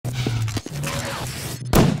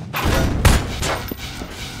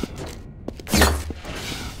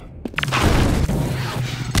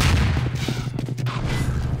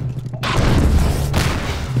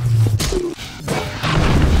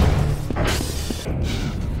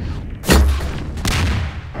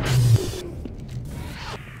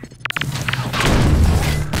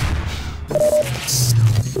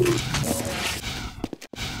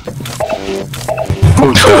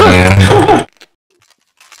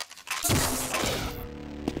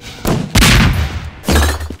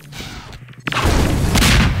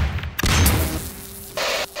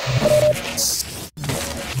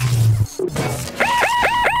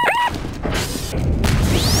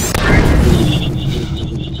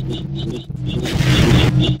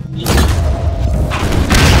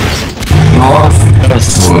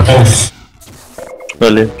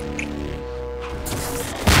Valeu.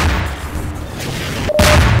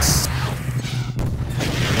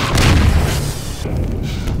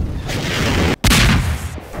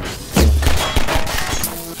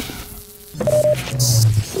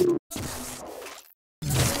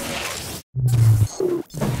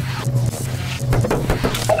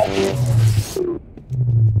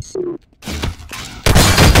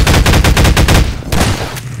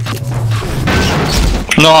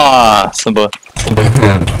 Nossa, boa.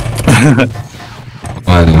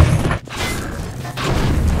 Olha.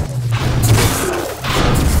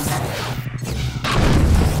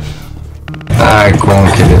 Ai,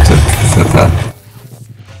 como que ele você tá?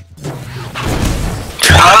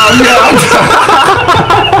 Ah, meu!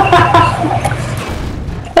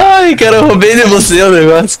 Ai, cara, eu roubei de você o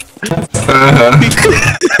negócio.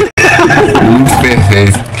 Muito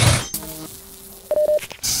perfeito.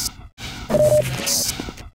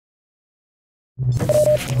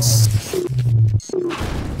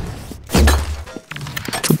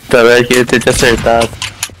 Puta, velho, queria ter te acertado.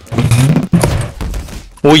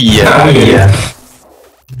 Uia, uia.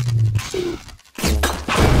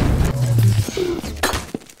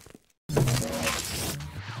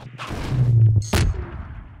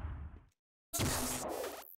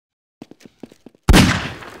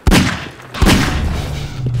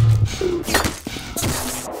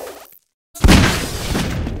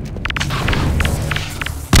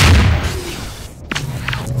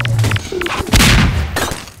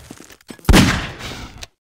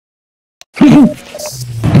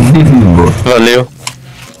 Valeu.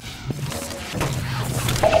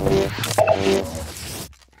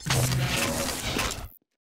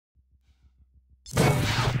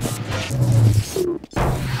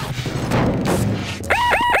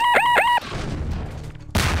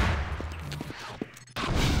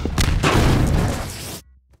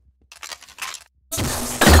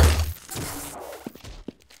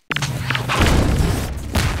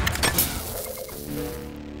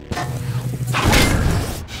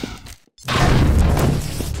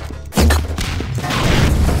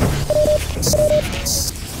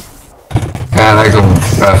 Caraca,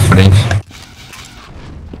 pra frente.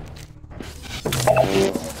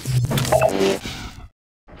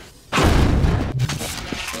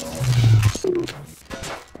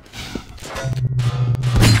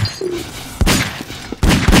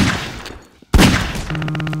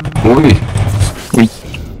 Ui. Ui.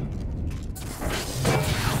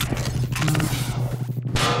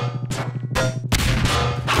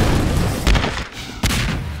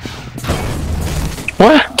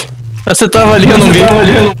 Ué? Você tava ali, eu não vi.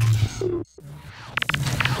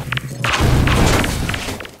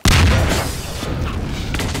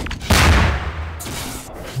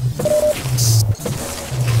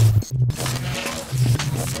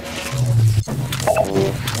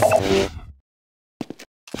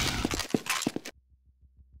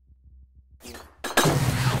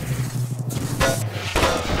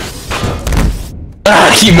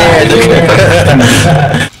 Ah, que merda!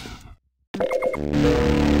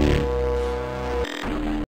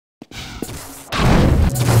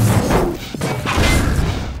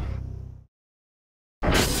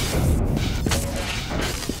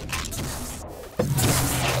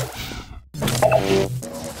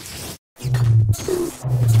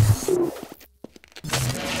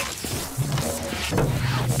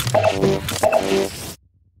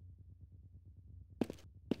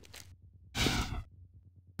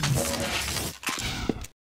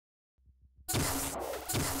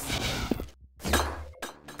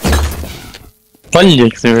 Olha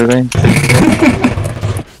que sem vergonha.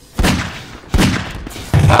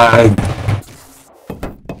 Ai.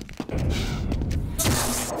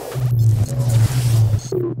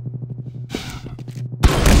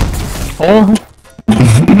 Porra.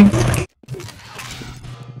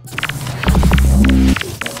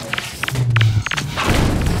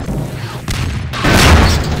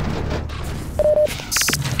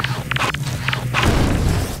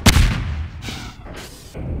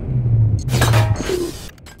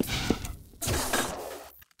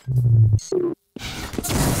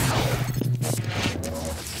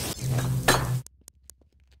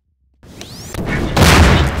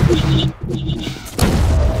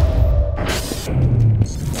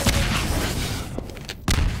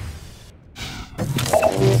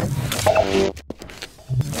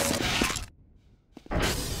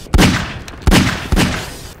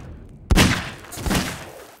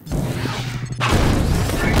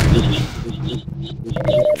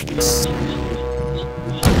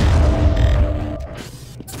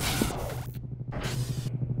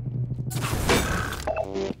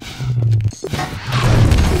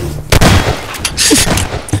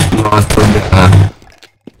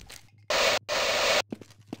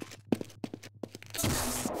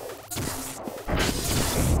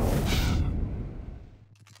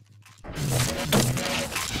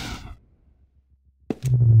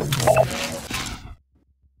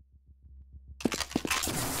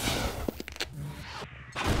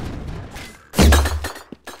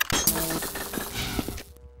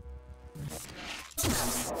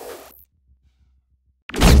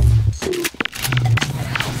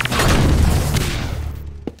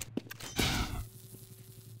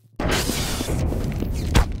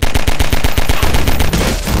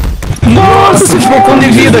 Nossa, você ficou com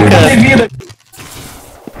de vida, cara.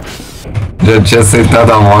 Já tinha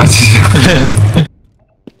aceitado a morte.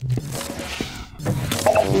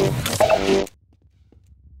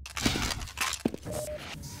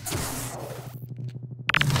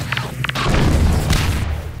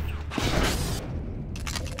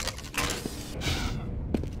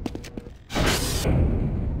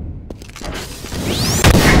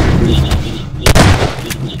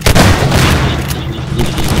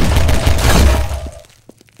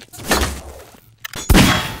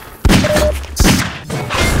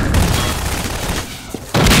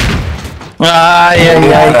 Ai,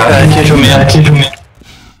 cara, que jumento.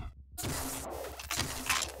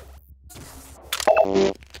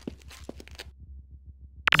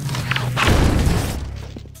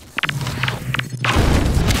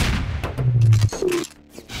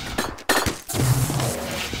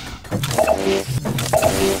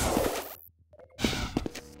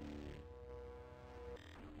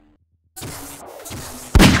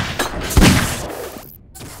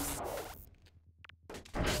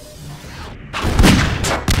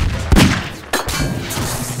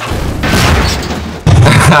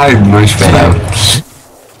 Ai, não esperava.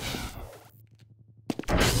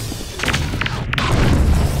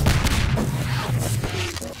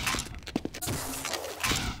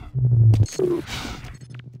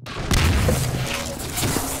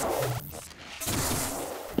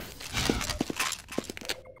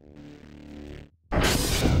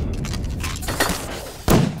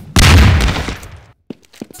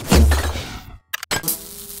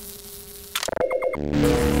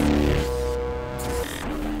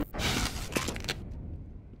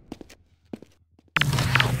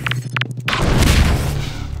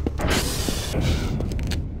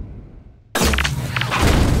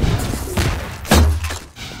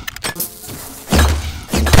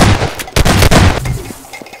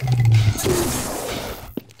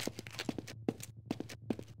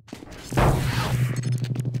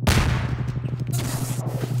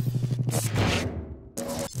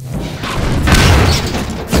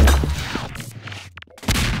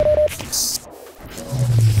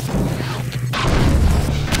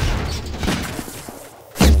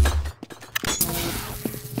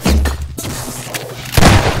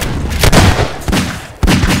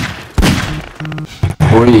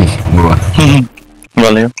 Oi, boa.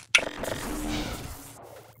 Valeu.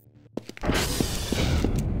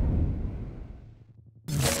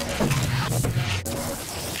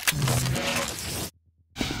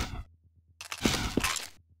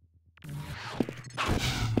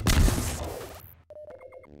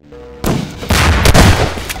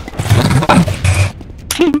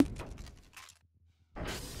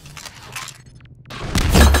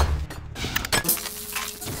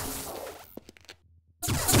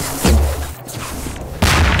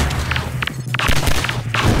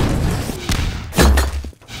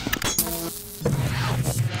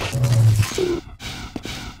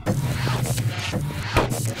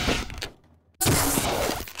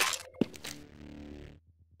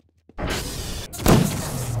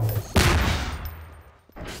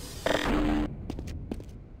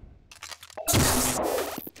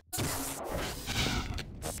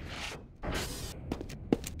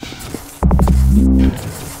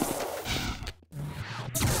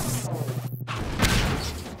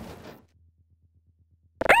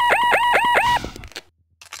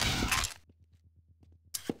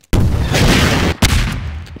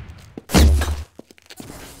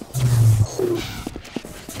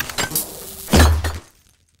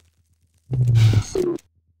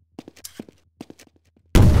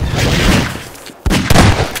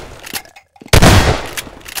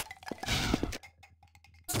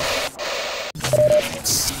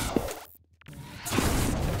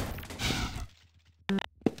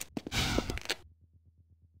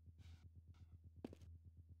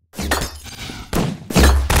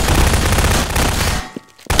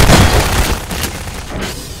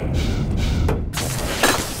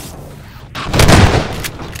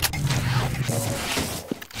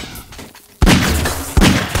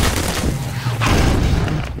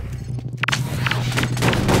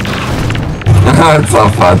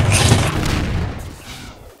 Safado.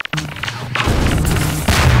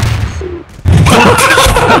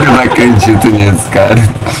 Eu não acredito nisso, cara.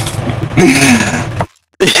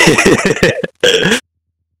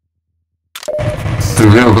 Tu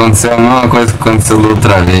viu? Aconteceu a mesma coisa que aconteceu da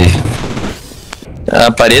outra vez.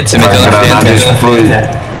 A parede se Tua meteu na granada frente. explodiu.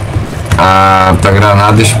 A tua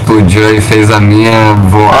granada explodiu e fez a minha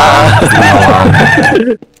voar pro meu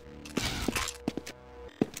lado.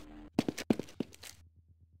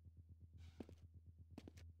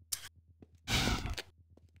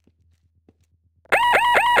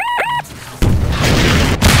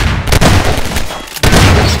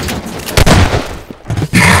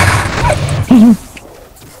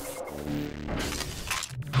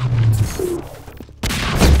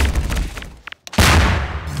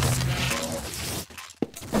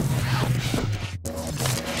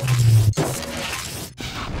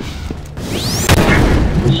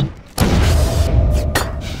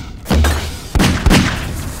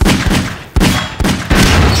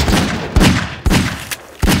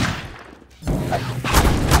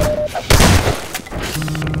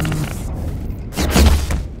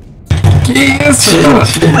 isso? Não é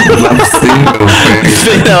possível.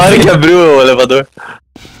 Foi na hora que abriu o elevador.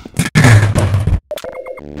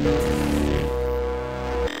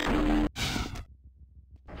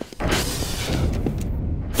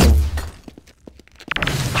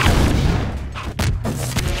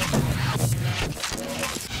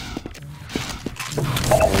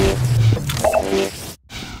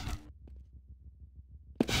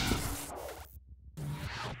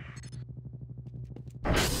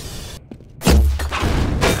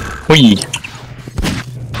 Ui.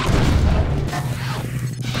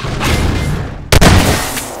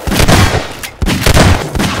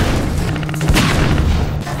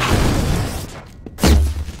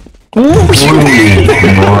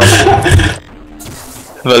 Nossa.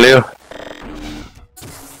 Valeu.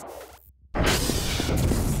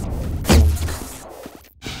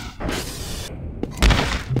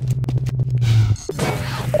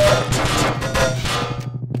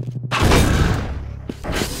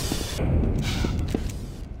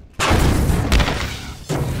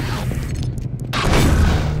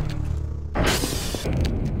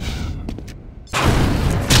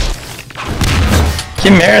 Que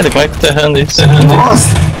merda, como é que tá errando isso? Nossa.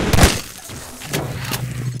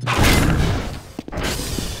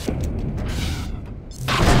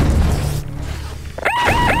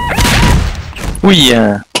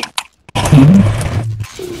 Uia.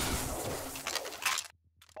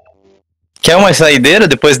 Quer uma saideira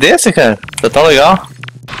depois desse, cara? Tá tão legal.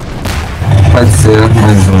 Pode ser,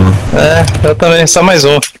 mais um. É, eu também, só mais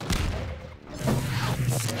um.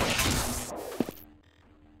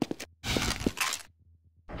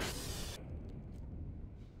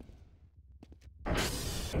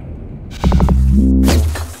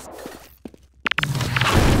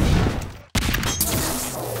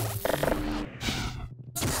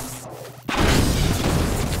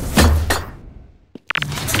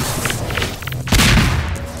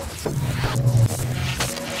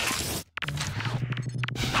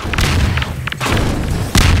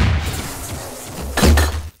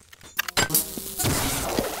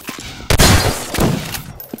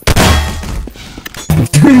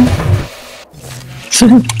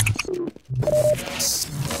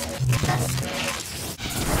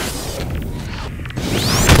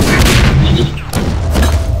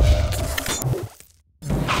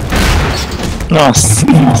 Nossa,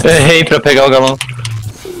 errei pra pegar o galão.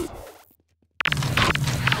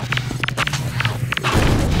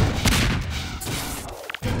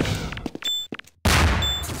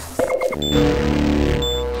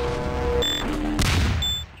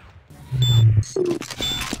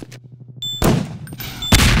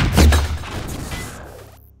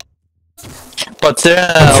 Pode ser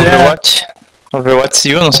Overwatch. Overwatch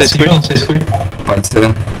Civil, não sei se foi. Pode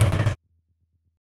ser.